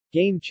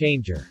Game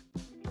changer.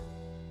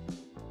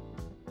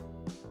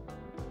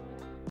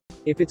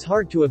 If it's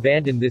hard to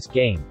abandon this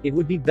game, it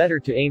would be better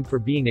to aim for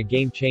being a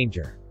game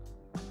changer.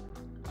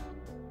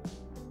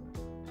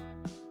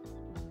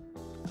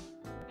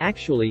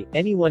 Actually,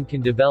 anyone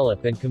can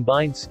develop and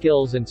combine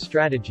skills and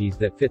strategies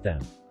that fit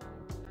them.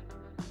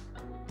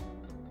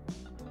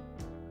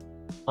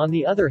 On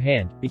the other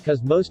hand,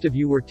 because most of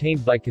you were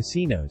tamed by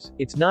casinos,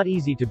 it's not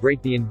easy to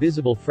break the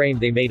invisible frame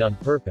they made on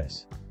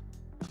purpose.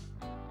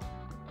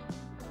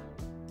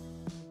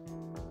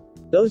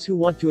 Those who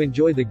want to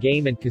enjoy the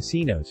game and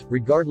casinos,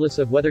 regardless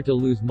of whether to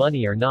lose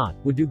money or not,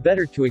 would do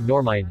better to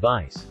ignore my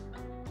advice.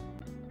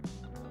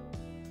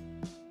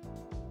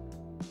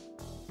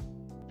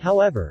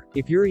 However,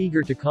 if you're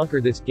eager to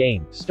conquer this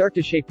game, start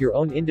to shape your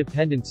own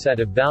independent set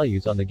of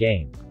values on the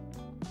game.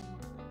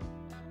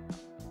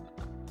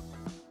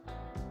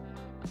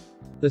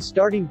 The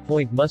starting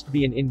point must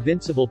be an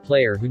invincible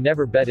player who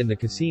never bet in the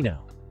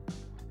casino.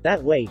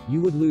 That way,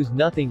 you would lose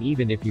nothing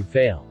even if you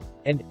fail.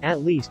 And,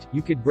 at least,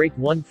 you could break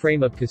one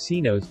frame of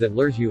casinos that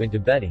lures you into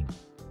betting.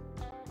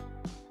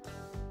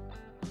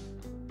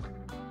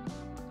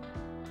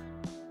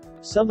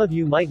 Some of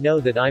you might know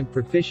that I'm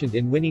proficient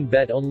in winning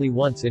bet only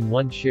once in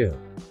one shoe.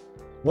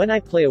 When I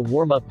play a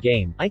warm-up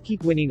game, I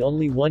keep winning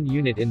only one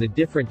unit in the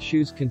different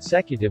shoes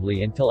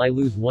consecutively until I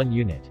lose one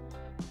unit.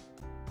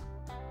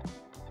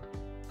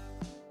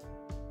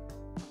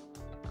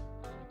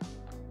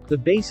 The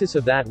basis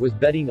of that was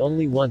betting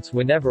only once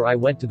whenever I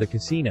went to the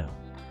casino.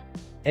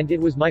 And it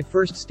was my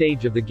first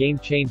stage of the game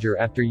changer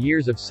after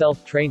years of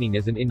self-training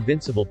as an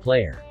invincible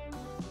player.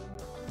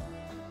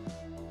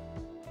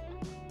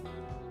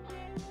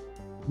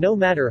 No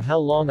matter how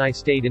long I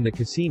stayed in the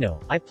casino,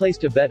 I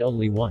placed a bet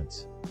only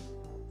once.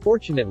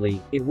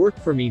 Fortunately, it worked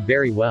for me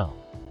very well.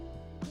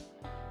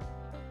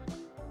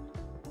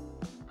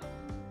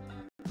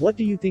 What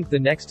do you think the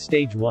next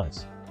stage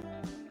was?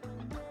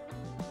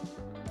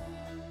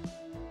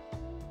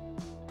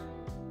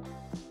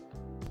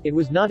 It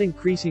was not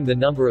increasing the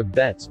number of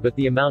bets but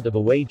the amount of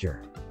a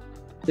wager.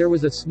 There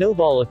was a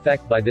snowball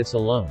effect by this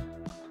alone.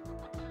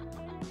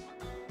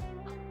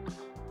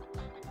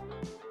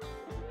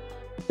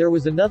 There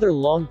was another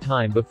long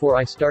time before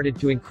I started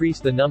to increase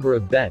the number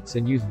of bets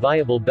and use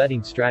viable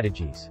betting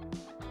strategies.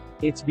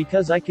 It's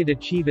because I could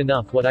achieve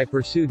enough what I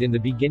pursued in the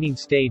beginning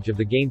stage of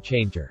the game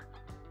changer.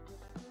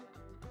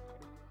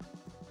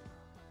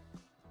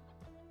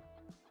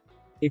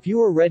 If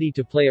you are ready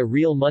to play a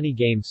real money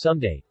game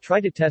someday,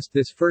 try to test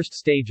this first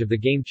stage of the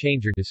game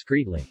changer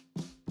discreetly.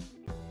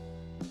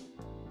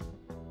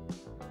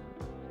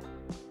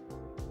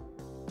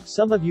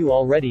 Some of you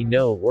already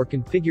know or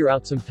can figure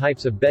out some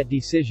types of bet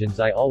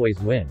decisions I always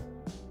win.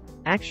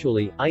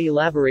 Actually, I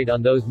elaborate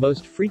on those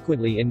most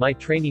frequently in my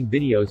training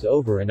videos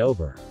over and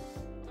over.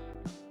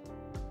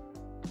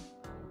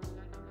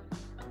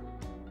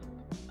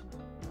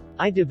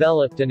 I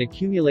developed and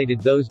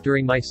accumulated those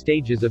during my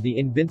stages of the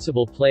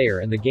invincible player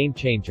and the game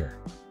changer.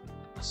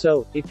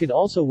 So, it could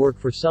also work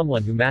for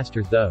someone who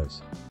masters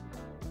those.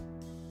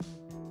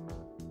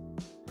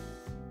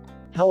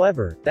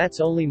 However, that's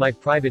only my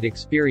private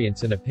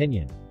experience and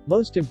opinion.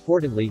 Most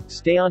importantly,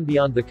 stay on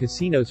beyond the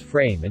casino's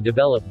frame and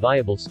develop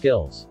viable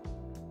skills.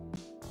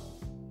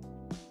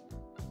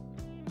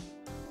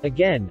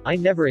 Again, I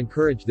never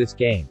encourage this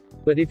game.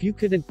 But if you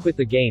couldn't quit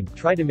the game,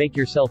 try to make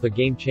yourself a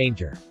game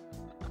changer.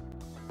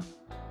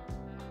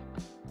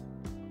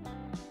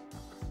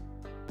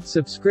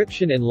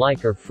 Subscription and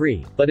like are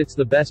free, but it's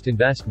the best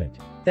investment.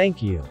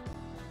 Thank you.